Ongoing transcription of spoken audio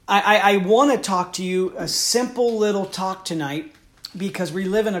I want to talk to you a simple little talk tonight because we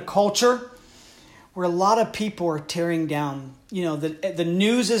live in a culture where a lot of people are tearing down. You know, the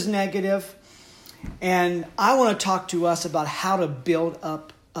news is negative, and I want to talk to us about how to build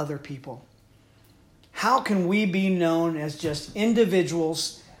up other people. How can we be known as just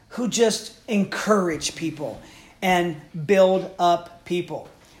individuals who just encourage people and build up people?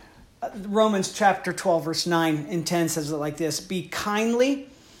 Romans chapter 12, verse 9 and 10 says it like this: be kindly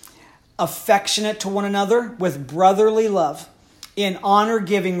affectionate to one another with brotherly love, in honor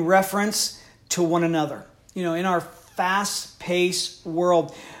giving reference to one another. You know, in our fast-paced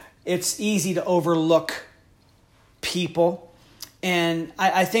world, it's easy to overlook people. And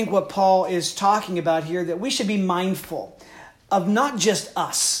I think what Paul is talking about here, that we should be mindful of not just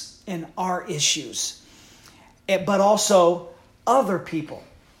us and our issues, but also other people.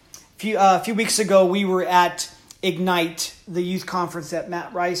 A few weeks ago, we were at Ignite, the youth conference that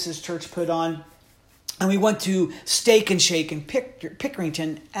Matt Rice's church put on. And we went to Steak and Shake in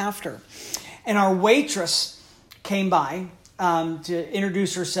Pickerington after. And our waitress came by to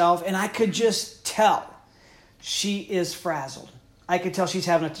introduce herself. And I could just tell she is frazzled. I could tell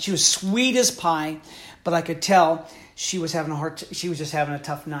she was sweet as pie, but I could tell she was just having a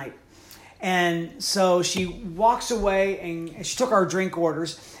tough night. And so she walks away and she took our drink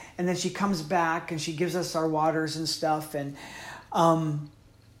orders. And then she comes back and she gives us our waters and stuff. And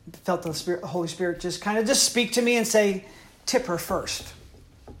felt the Holy Spirit just kind of just speak to me and say, tip her first.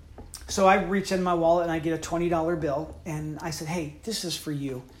 So I reach in my wallet and I get a $20 bill. And I said, hey, this is for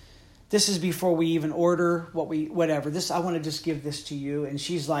you. This is before we even order whatever. I want to just give this to you. And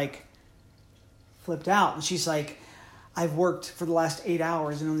she's like, flipped out. And she's like, I've worked for the last 8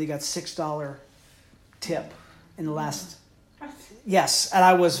 hours and only got $6 tip in the last. Yes. And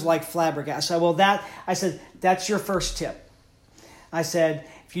I was like flabbergasted. I said, that's your first tip. I said,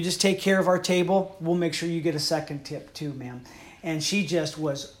 if you just take care of our table, we'll make sure you get a second tip too, ma'am. And she just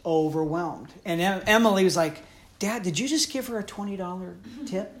was overwhelmed. And Emily was like, Dad, did you just give her a $20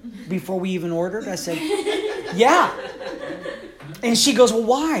 tip before we even ordered? I said, yeah. And she goes, well,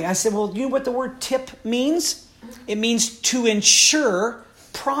 why? I said, well, you know what the word tip means? It means to ensure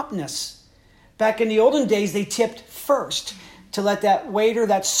promptness. Back in the olden days, they tipped first to let that waiter,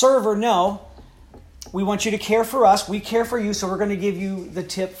 that server know, we want you to care for us, we care for you, so we're going to give you the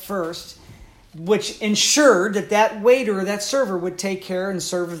tip first, which ensured that waiter or that server would take care and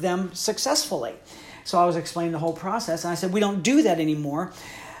serve them successfully. So I was explaining the whole process, and I said, we don't do that anymore.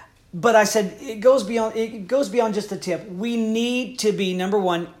 But I said, it goes beyond just the tip. We need to be, number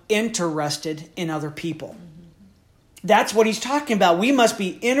one, interested in other people. That's what he's talking about. We must be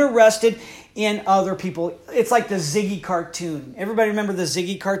interested in other people. It's like the Ziggy cartoon. Everybody remember the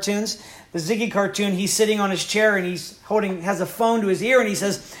Ziggy cartoons? The Ziggy cartoon, he's sitting on his chair and has a phone to his ear and he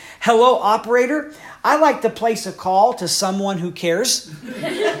says, hello, operator. I'd like to place a call to someone who cares.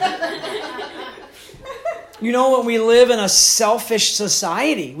 You know what? We live in a selfish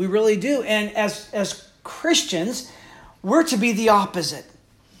society. We really do. And as Christians, we're to be the opposite.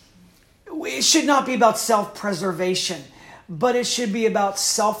 It should not be about self-preservation, but it should be about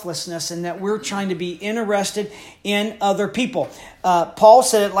selflessness and that we're trying to be interested in other people. Paul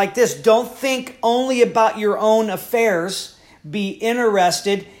said it like this: don't think only about your own affairs, be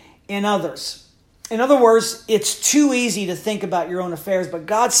interested in others. In other words, it's too easy to think about your own affairs, but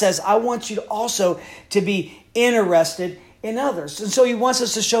God says, I want you to also to be interested in others. And so he wants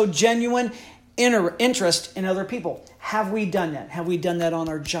us to show genuine interest in other people. Have we done that? Have we done that on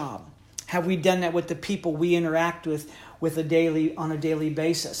our job? Have we done that with the people we interact with on a daily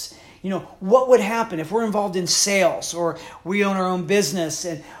basis? You know, what would happen if we're involved in sales or we own our own business?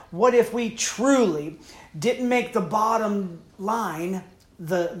 And what if we truly didn't make the bottom line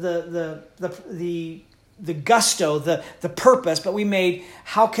the gusto, the purpose, but we made,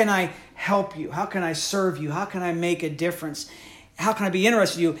 how can I help you? How can I serve you? How can I make a difference? How can I be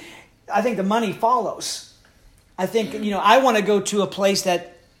interested in you? I think the money follows. I think, I want to go to a place that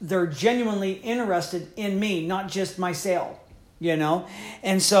they're genuinely interested in me, not just my sale,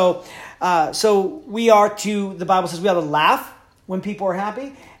 And so we are to, the Bible says we ought to laugh when people are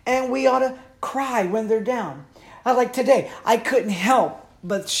happy, and we ought to cry when they're down. Like today, I couldn't help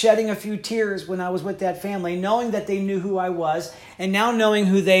but shedding a few tears when I was with that family, knowing that they knew who I was, and now knowing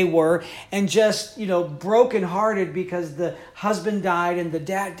who they were, and just, brokenhearted because the husband died and the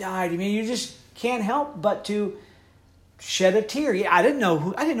dad died. I mean, you just can't help but to shed a tear. Yeah, I didn't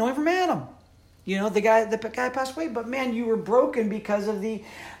know I ever met him. The guy passed away, but man, you were broken because of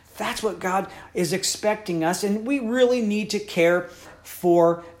that's what God is expecting us. And we really need to care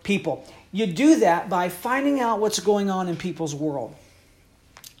for people. You do that by finding out what's going on in people's world.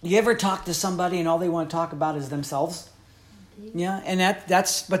 You ever talk to somebody and all they want to talk about is themselves? Yeah, and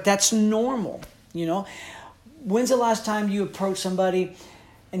that's normal, you know. When's the last time you approached somebody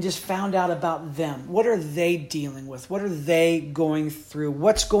and just found out about them? What are they dealing with? What are they going through?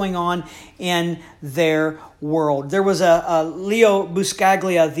 What's going on in their world? There was a Leo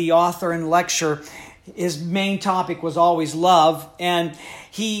Buscaglia, the author and lecturer. His main topic was always love, and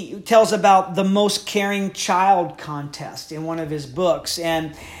he tells about the most caring child contest in one of his books.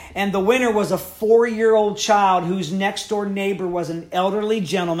 And the winner was a 4-year-old child whose next door neighbor was an elderly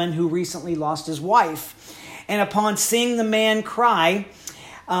gentleman who recently lost his wife. And upon seeing the man cry,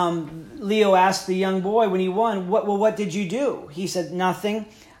 Leo asked the young boy when he won, what did you do? He said, nothing.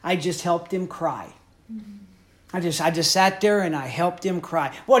 I just helped him cry. I just sat there and I helped him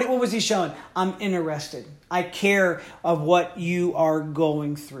cry. What was he showing? I'm interested. I care of what you are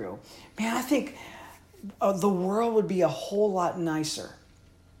going through. Man, I think the world would be a whole lot nicer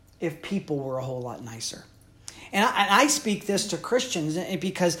if people were a whole lot nicer. And I speak this to Christians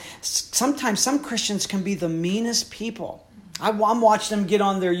because sometimes some Christians can be the meanest people. I'm watching them get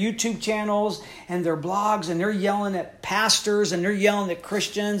on their YouTube channels and their blogs, and they're yelling at pastors and they're yelling at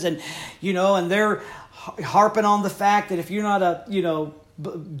Christians, and and they're harping on the fact that if you're not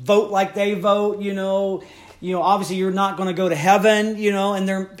vote like they vote, obviously you're not going to go to heaven,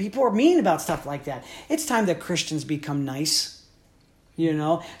 and people are mean about stuff like that. It's time that Christians become nice,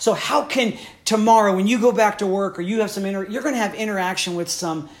 So how can tomorrow when you go back to work or you have you're going to have interaction with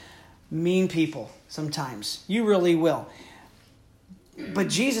some mean people sometimes. You really will. But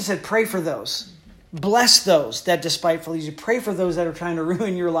Jesus said, pray for those. Bless those that despitefully use you. Pray for those that are trying to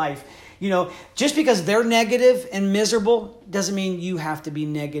ruin your life. Just because they're negative and miserable doesn't mean you have to be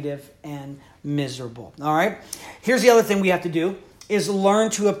negative and miserable. All right? Here's the other thing we have to do is learn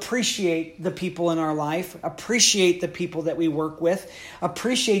to appreciate the people in our life, appreciate the people that we work with,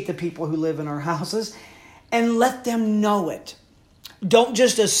 appreciate the people who live in our houses, and let them know it. Don't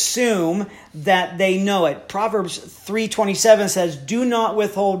just assume that they know it. Proverbs 3:27 says, do not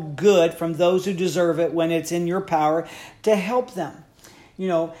withhold good from those who deserve it when it's in your power to help them.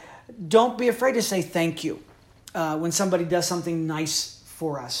 Don't be afraid to say thank you when somebody does something nice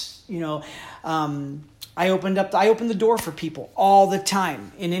for us. I open the door for people all the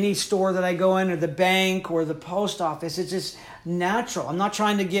time in any store that I go in, or the bank or the post office. It's just natural. I'm not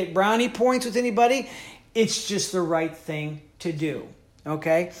trying to get brownie points with anybody. It's just the right thing to do.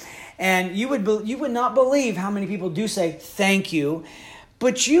 Okay, and you would not believe how many people do say thank you.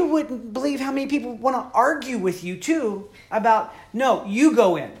 But you wouldn't believe how many people want to argue with you too about, no, you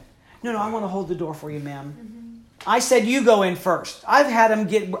go in. No, I want to hold the door for you, ma'am. Mm-hmm. I said you go in first. I've had them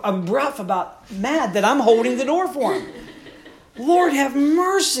get rough mad that I'm holding the door for them. Lord have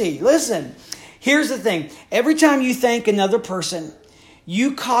mercy. Listen, here's the thing. Every time you thank another person,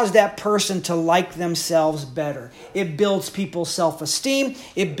 you cause that person to like themselves better. It builds people's self-esteem.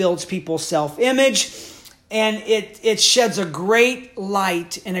 It builds people's self-image. And it sheds a great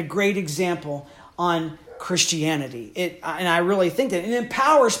light and a great example on Christianity. And I really think that it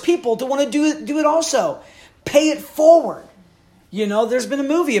empowers people to want to do it also. Pay it forward. There's been a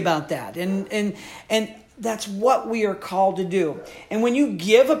movie about that. And that's what we are called to do. And when you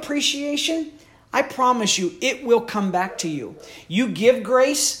give appreciation, I promise you, it will come back to you. You give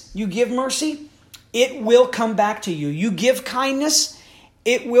grace, you give mercy, it will come back to you. You give kindness,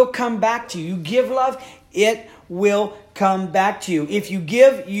 it will come back to you. You give love, it will come back to you. If you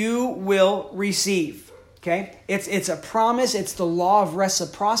give, you will receive. Okay? It's a promise. It's the law of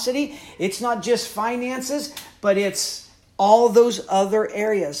reciprocity. It's not just finances, but it's all those other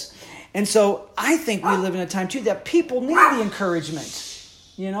areas. And so I think we live in a time too that people need the encouragement.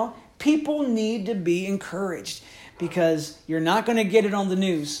 People need to be encouraged because you're not going to get it on the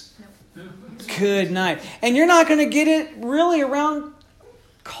news. Nope. Good night. And you're not going to get it really around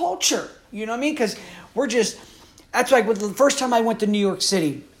culture. You know what I mean? Because that's like the first time I went to New York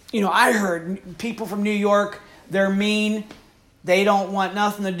City, I heard people from New York, they're mean. They don't want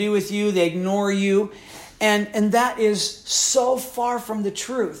nothing to do with you. They ignore you. And that is so far from the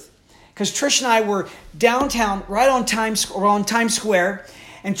truth. Because Trish and I were downtown, right on Times Square,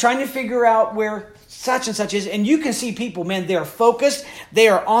 and trying to figure out where such and such is. And you can see people, man, they're focused. They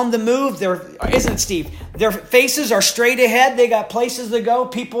are on the move. Isn't it, Steve? Their faces are straight ahead. They got places to go,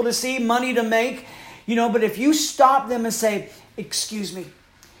 people to see, money to make. But if you stop them and say, excuse me,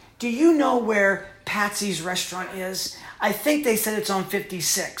 do you know where Patsy's restaurant is? I think they said it's on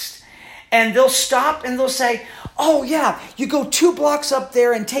 56th. And they'll stop and they'll say, oh yeah, you go 2 blocks up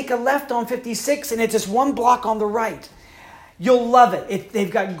there and take a left on 56 and it's just 1 block on the right. You'll love it.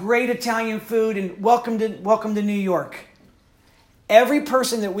 They've got great Italian food and welcome to New York. Every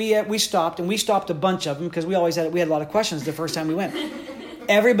person that we stopped, and we stopped a bunch of them because we had a lot of questions the first time we went.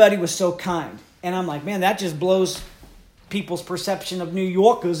 Everybody was so kind. And I'm like, man, that just blows people's perception of New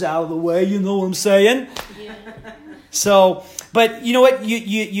Yorkers out of the way. You know what I'm saying? Yeah. So, but you know what?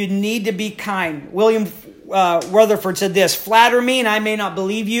 You need to be kind. William Rutherford said this: flatter me and I may not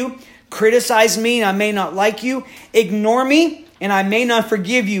believe you. Criticize me and I may not like you. Ignore me and I may not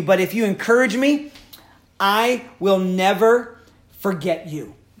forgive you. But if you encourage me, I will never forget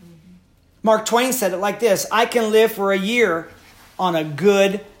you. Mark Twain said it like this: I can live for a year on a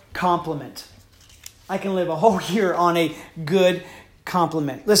good compliment. I can live a whole year on a good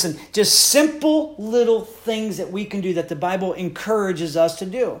compliment. Listen, just simple little things that we can do that the Bible encourages us to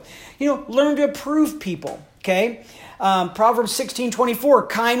do. Learn to approve people, okay? Proverbs 16:24,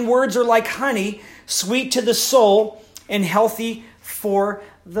 kind words are like honey, sweet to the soul and healthy for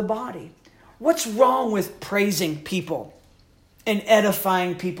the body. What's wrong with praising people and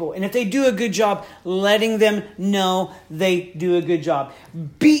edifying people? And if they do a good job, letting them know they do a good job.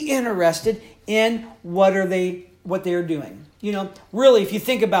 Be interested in what they're doing. Really, if you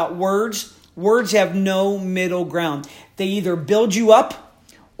think about words have no middle ground. They either build you up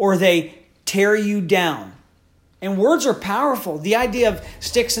or they tear you down. And words are powerful. The idea of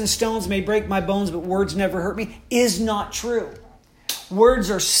sticks and stones may break my bones, but words never hurt me is not true. Words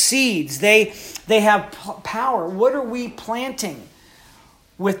are seeds. They have power. What are we planting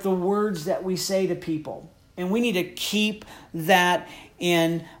with the words that we say to people? And we need to keep that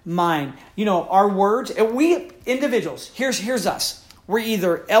in mind. Our words, we individuals, here's us. We're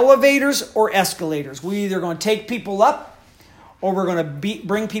either elevators or escalators. We're either going to take people up or we're going to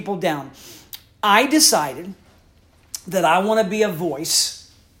bring people down. I decided that I want to be a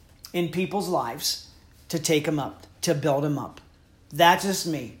voice in people's lives to take them up, to build them up. That's just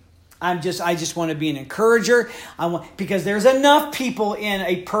me. I just want to be an encourager. Because there's enough people in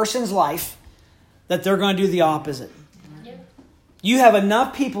a person's life that they're going to do the opposite. Yep. You have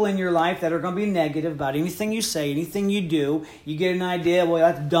enough people in your life that are going to be negative about anything you say, anything you do. You get an idea, well,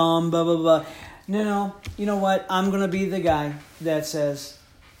 that's dumb, blah, blah, blah. No. You know what? I'm going to be the guy that says,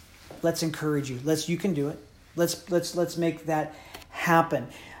 let's encourage you. You can do it. Let's make that happen.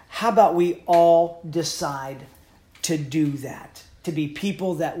 How about we all decide to do that? To be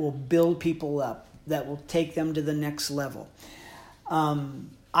people that will build people up, that will take them to the next level.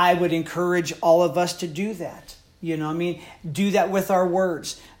 I would encourage all of us to do that. Do that with our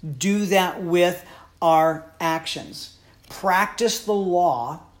words. Do that with our actions. Practice the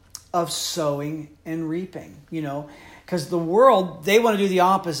law of sowing and reaping, because the world, they want to do the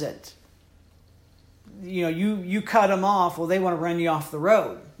opposite. You cut them off, well, they want to run you off the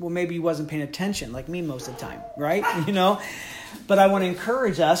road. Well, maybe you wasn't paying attention like me most of the time, right? But I want to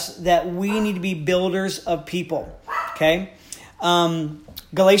encourage us that we need to be builders of people, okay?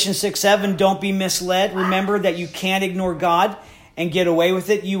 Galatians 6:7, don't be misled. Remember that you can't ignore God and get away with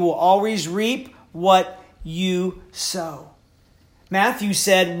it. You will always reap what you sow. Matthew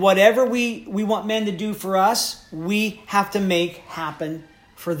said, whatever we want men to do for us, we have to make happen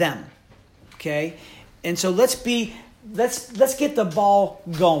for them, okay? And so let's get the ball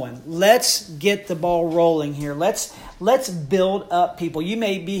going. Let's get the ball rolling here. Let's build up people. You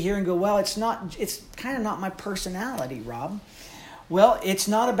may be here and go, well, it's kind of not my personality, Rob. Well, it's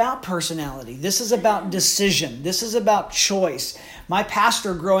not about personality. This is about decision. This is about choice. My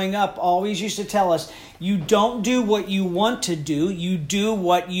pastor growing up always used to tell us, you don't do what you want to do, you do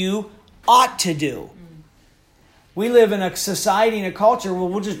what you ought to do. We live in a society and a culture where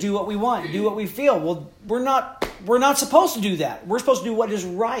we'll just do what we want, do what we feel. Well, we're not supposed to do that. We're supposed to do what is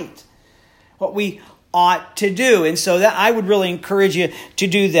right, what we ought to do. And so that I would really encourage you to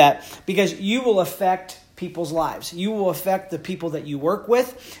do that, because you will affect people's lives. You will affect the people that you work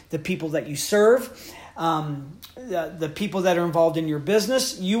with, the people that you serve, the people that are involved in your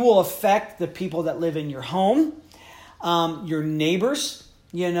business. You will affect the people that live in your home, your neighbors,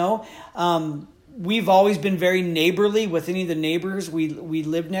 We've always been very neighborly with any of the neighbors we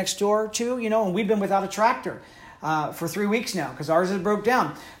live next door to, and we've been without a tractor for 3 weeks now because ours has broke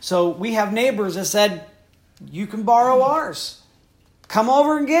down. So we have neighbors that said, you can borrow ours. Come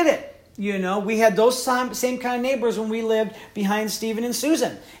over and get it. We had those same kind of neighbors when we lived behind Stephen and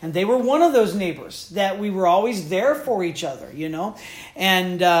Susan. And they were one of those neighbors that we were always there for each other,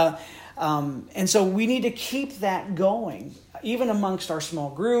 And so we need to keep that going, even amongst our small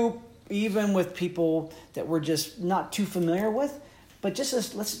group, even with people that we're just not too familiar with. But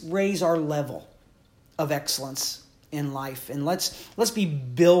let's raise our level of excellence in life. And let's be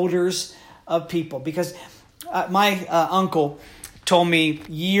builders of people. Because my uncle told me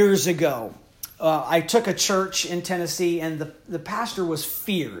years ago, I took a church in Tennessee, and the pastor was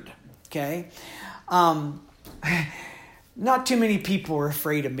feared. Okay, not too many people were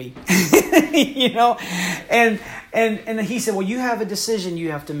afraid of me, And he said, "Well, you have a decision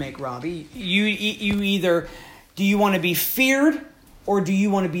you have to make, Robbie. You either do you want to be feared or do you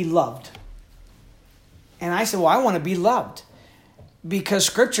want to be loved?" And I said, "Well, I want to be loved." Because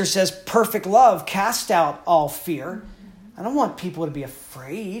Scripture says perfect love casts out all fear. I don't want people to be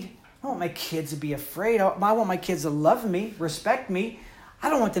afraid. I don't want my kids to be afraid. I want my kids to love me, respect me. I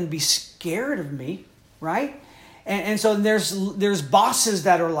don't want them to be scared of me, right? And so there's bosses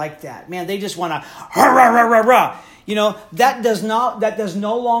that are like that. Man, they just want to rah, rah, rah, rah, rah. That does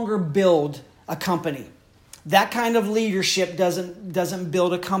no longer build a company. That kind of leadership doesn't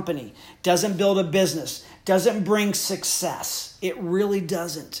build a company, doesn't build a business, doesn't bring success. It really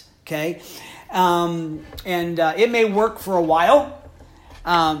doesn't, okay? It may work for a while,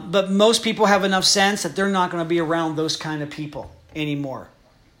 but most people have enough sense that they're not going to be around those kind of people anymore.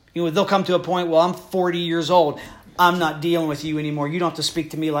 They'll come to a point, well, I'm 40 years old. I'm not dealing with you anymore. You don't have to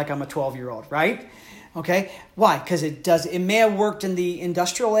speak to me like I'm a 12-year-old, right? Okay? Why? Because it may have worked in the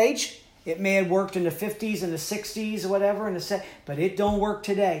industrial age. It may have worked in the 50s and the 60s or whatever, but it don't work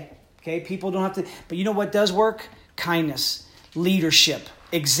today. Okay? People don't have to. But you know what does work? Kindness, leadership,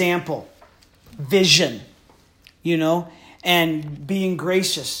 example, vision, and being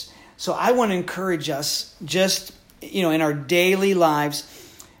gracious. So I want to encourage us just, in our daily lives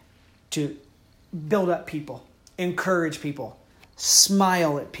to build up people, encourage people,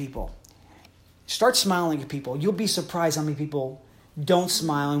 smile at people. Start smiling at people. You'll be surprised how many people don't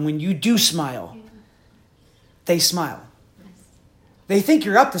smile. And when you do smile, they smile. They think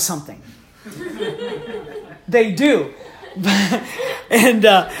you're up to something. They do.